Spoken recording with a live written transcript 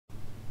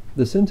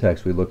The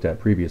syntax we looked at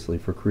previously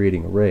for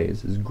creating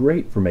arrays is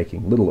great for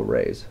making little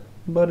arrays,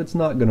 but it's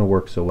not going to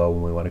work so well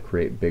when we want to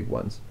create big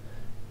ones.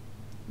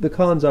 The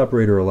cons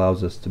operator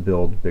allows us to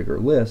build bigger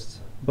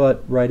lists,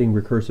 but writing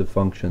recursive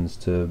functions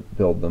to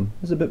build them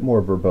is a bit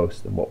more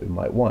verbose than what we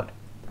might want.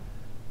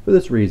 For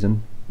this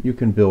reason, you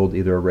can build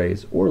either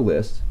arrays or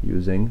lists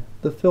using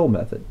the fill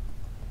method.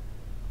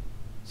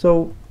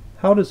 So,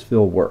 how does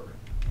fill work?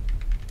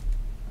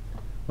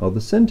 Well, the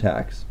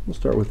syntax, we'll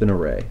start with an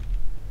array,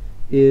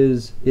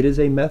 it is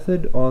a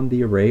method on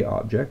the array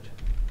object,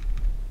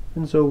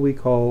 and so we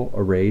call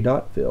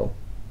array.fill.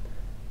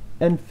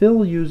 And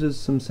fill uses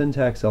some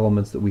syntax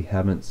elements that we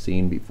haven't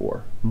seen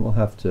before. And we'll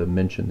have to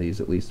mention these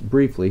at least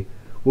briefly.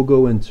 We'll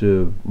go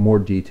into more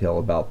detail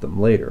about them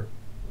later.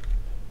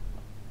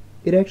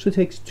 It actually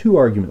takes two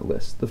argument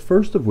lists, the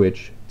first of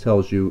which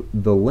tells you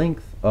the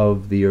length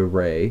of the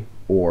array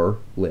or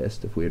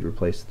list. If we had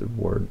replaced the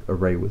word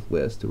array with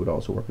list, it would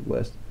also work with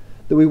list,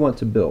 that we want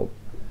to build.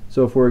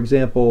 So for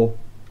example,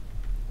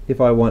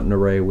 if I want an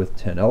array with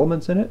 10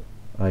 elements in it,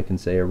 I can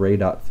say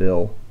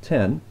array.fill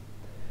 10.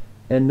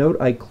 And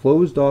note I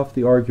closed off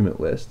the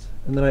argument list,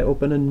 and then I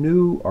open a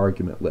new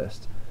argument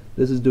list.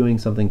 This is doing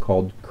something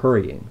called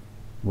currying,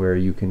 where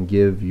you can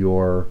give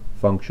your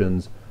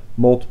functions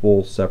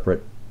multiple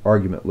separate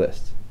argument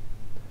lists.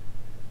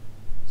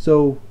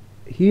 So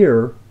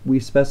here we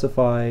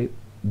specify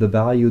the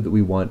value that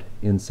we want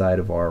inside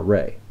of our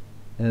array.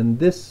 And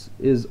this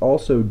is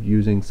also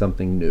using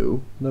something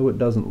new, though it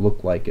doesn't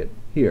look like it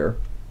here.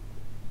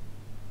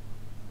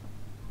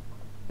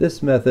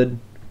 This method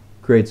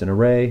creates an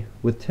array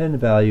with 10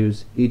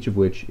 values, each of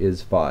which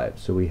is 5,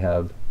 so we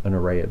have an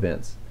array of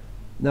ints.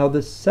 Now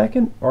the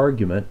second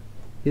argument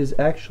is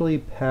actually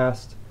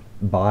passed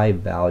by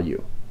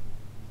value.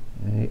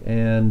 Okay?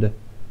 And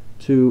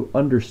to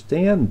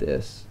understand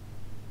this,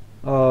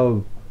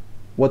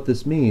 what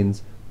this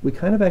means, we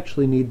kind of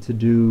actually need to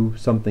do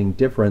something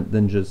different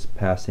than just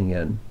passing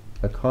in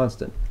a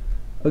constant.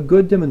 A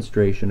good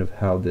demonstration of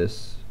how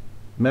this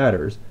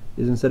matters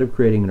is instead of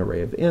creating an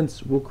array of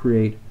ints, we'll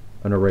create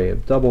an array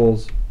of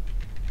doubles,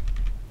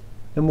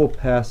 and we'll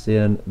pass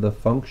in the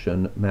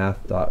function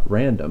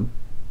math.random.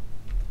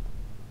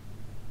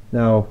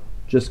 Now,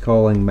 just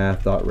calling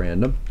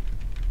math.random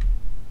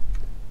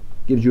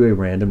gives you a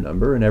random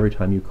number, and every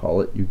time you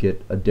call it, you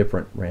get a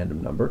different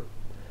random number.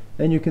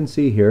 And you can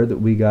see here that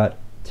we got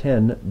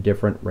 10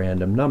 different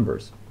random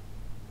numbers.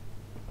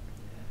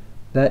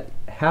 That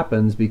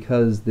happens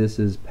because this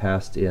is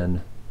passed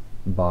in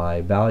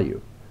by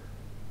value.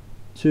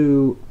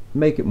 To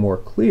make it more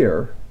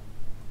clear,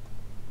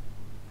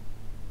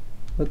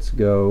 let's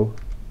go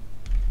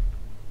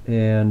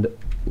and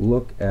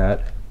look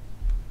at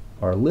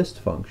our list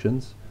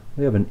functions.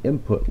 We have an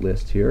input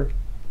list here.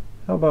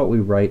 How about we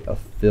write a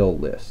fill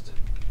list?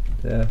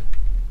 Def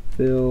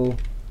fill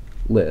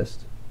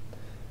list.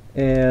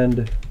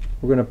 And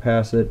we're going to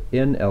pass it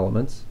in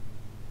elements.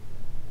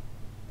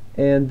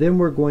 And then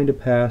we're going to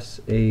pass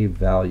a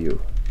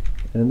value.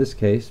 And in this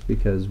case,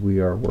 because we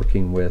are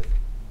working with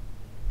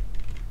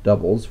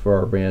doubles for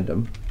our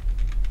random,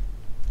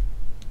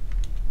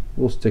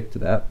 we'll stick to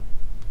that.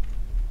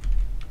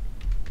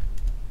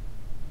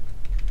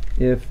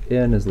 If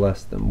n is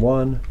less than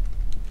 1,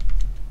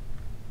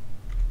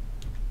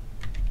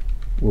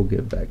 we'll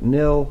give back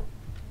nil,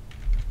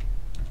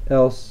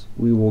 else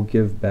we will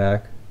give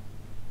back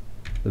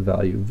the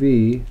value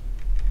v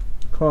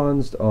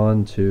const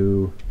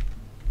onto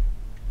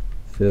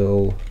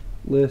fill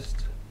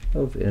list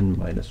of n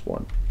minus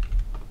 1.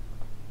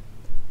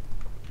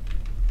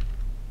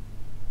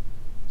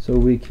 So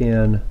we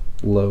can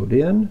load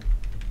in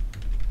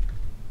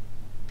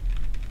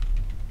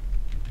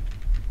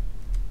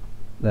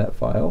that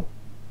file.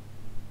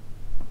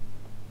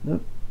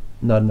 Nope,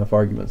 not enough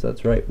arguments,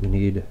 that's right, we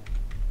need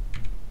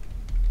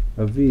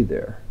a v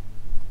there.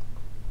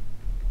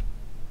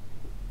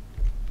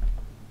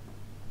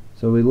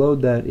 So we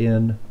load that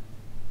in.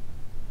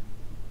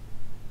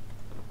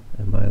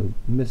 Am I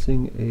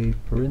missing a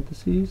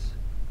parentheses?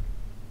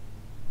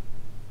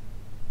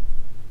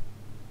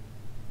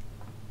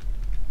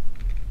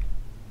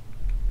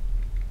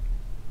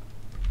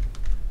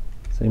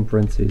 Same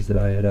parentheses that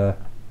I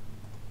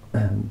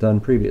had done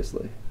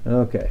previously.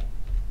 Okay,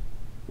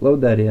 load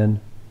that in.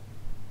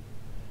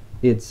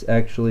 It's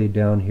actually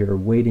down here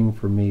waiting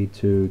for me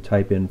to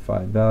type in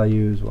 5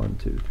 values, 1,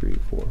 2, 3,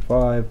 4,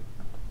 5.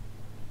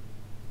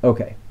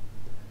 Okay,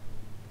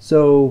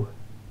 so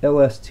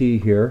LST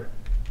here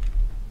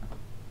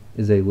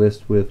is a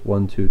list with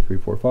 1, 2, 3,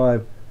 4,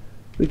 5.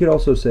 We could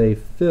also say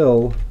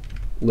fill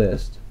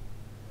list,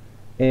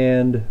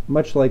 and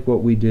much like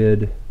what we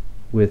did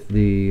with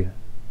the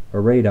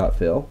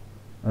array.fill,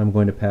 I'm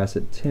going to pass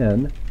it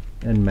 10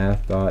 and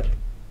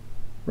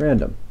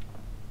math.random.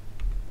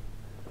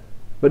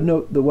 But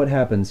note that what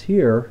happens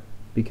here,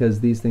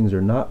 because these things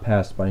are not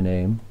passed by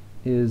name,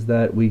 is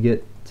that we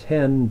get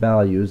 10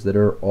 values that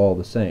are all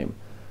the same,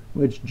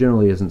 which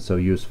generally isn't so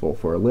useful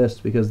for a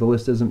list because the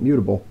list isn't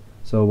mutable.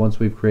 So once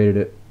we've created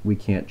it, we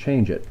can't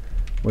change it.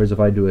 Whereas if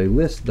I do a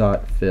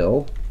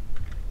list.fill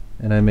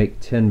and I make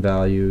 10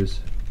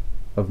 values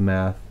of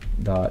math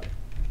dot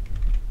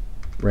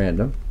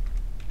random,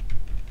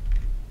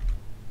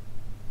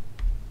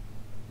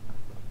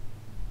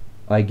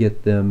 I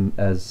get them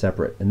as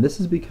separate. And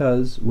this is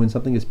because when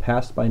something is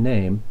passed by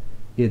name,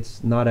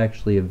 it's not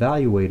actually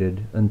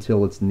evaluated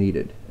until it's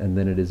needed, and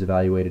then it is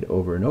evaluated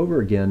over and over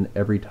again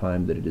every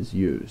time that it is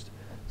used.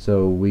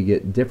 So we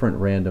get different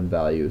random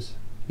values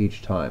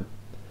each time.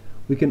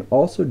 We can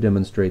also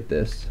demonstrate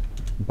this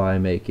by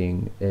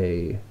making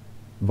a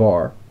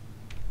var.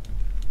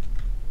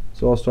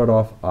 So I'll start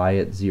off I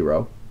at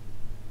 0,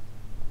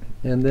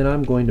 and then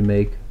I'm going to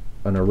make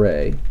an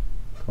array,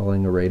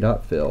 calling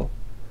array.fill.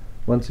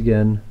 Once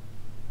again,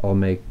 I'll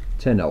make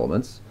 10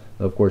 elements.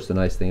 Of course, the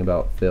nice thing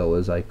about fill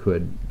is I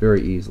could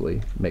very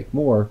easily make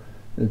more,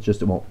 it's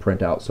just it won't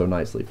print out so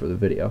nicely for the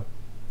video.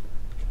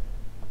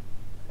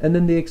 And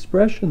then the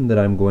expression that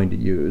I'm going to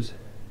use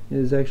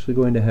is actually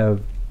going to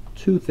have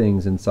two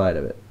things inside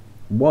of it.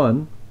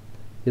 One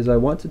is I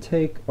want to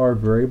take our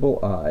variable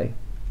I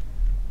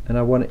and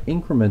I want to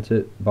increment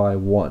it by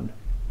 1.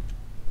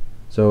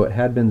 So it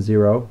had been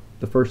 0.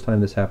 The first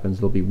time this happens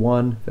it'll be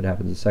 1. If it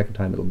happens the second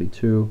time it'll be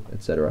 2,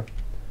 etc.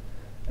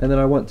 And then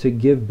I want to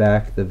give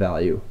back the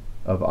value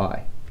of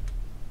I.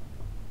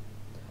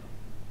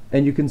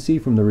 And you can see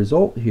from the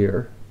result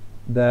here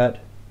that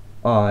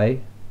I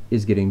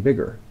is getting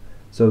bigger.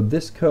 So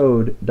this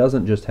code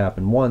doesn't just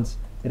happen once,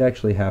 it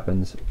actually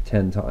happens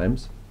 10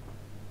 times.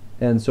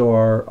 And so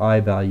our I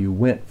value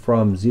went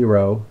from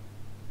 0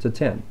 to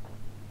 10.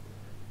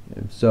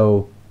 And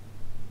so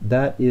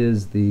that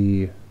is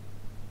the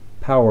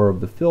power of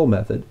the fill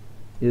method,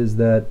 is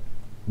that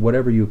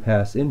whatever you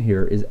pass in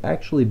here is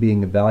actually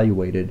being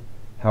evaluated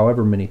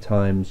however many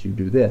times you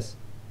do this.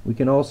 We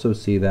can also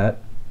see that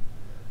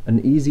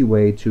an easy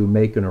way to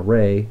make an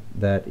array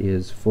that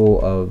is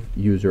full of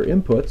user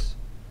inputs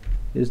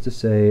is to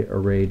say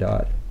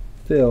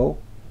array.fill,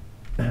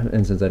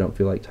 and since I don't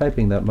feel like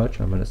typing that much,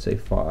 I'm going to say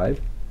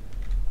 5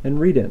 and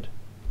read int,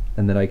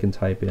 and then I can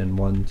type in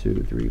 1,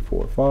 2, 3,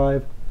 4,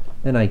 5,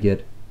 and I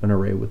get an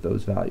array with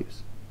those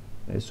values.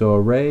 Okay, so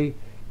array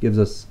gives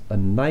us a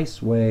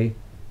nice way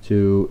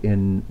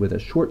to, with a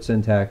short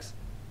syntax,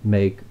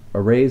 make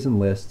arrays and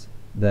lists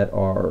that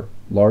are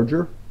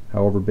larger,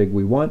 however big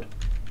we want.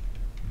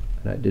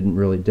 And I didn't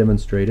really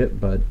demonstrate it,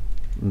 but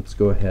let's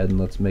go ahead and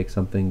let's make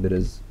something that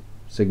is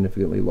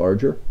significantly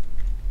larger.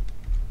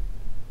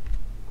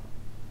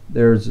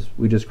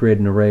 We just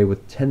created an array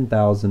with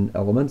 10,000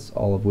 elements,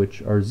 all of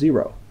which are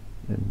 0.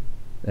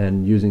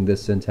 And using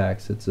this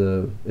syntax, it's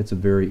a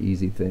very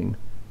easy thing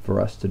for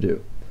us to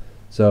do.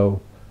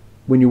 So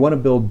when you want to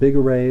build big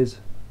arrays,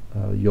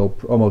 you'll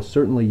almost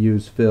certainly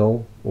use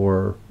fill,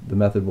 or the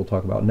method we'll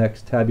talk about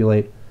next,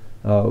 tabulate.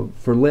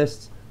 For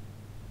lists,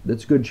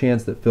 it's a good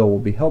chance that fill will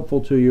be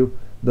helpful to you,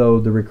 though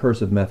the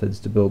recursive methods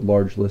to build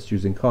large lists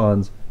using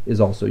cons is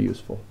also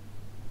useful.